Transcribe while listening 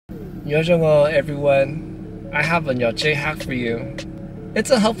Yojongho everyone, I have a Nyob Tsheb hack for you. It's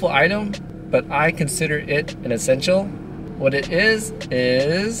a helpful item, but I consider it an essential. What it is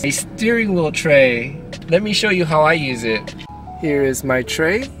a steering wheel tray. Let me show you how I use it. Here is my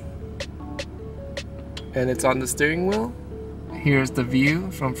tray, and it's on the steering wheel. Here's the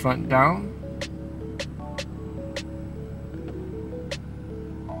view from front down.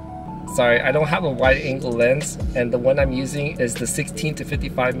 Sorry, I don't have a wide angle lens, and the one I'm using is the 16 to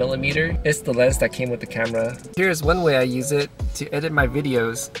 55 millimeter. It's the lens that came with the camera. Here's one way I use it to edit my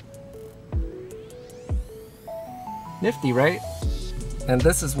videos. Nifty, right? And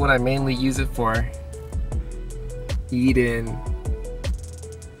this is what I mainly use it for. Eating.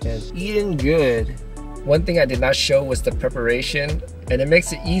 And eating good. One thing I did not show was the preparation, and it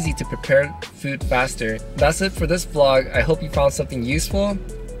makes it easy to prepare food faster. That's it for this vlog. I hope you found something useful.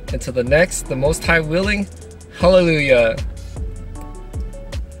 Until the next, the Most High willing, hallelujah.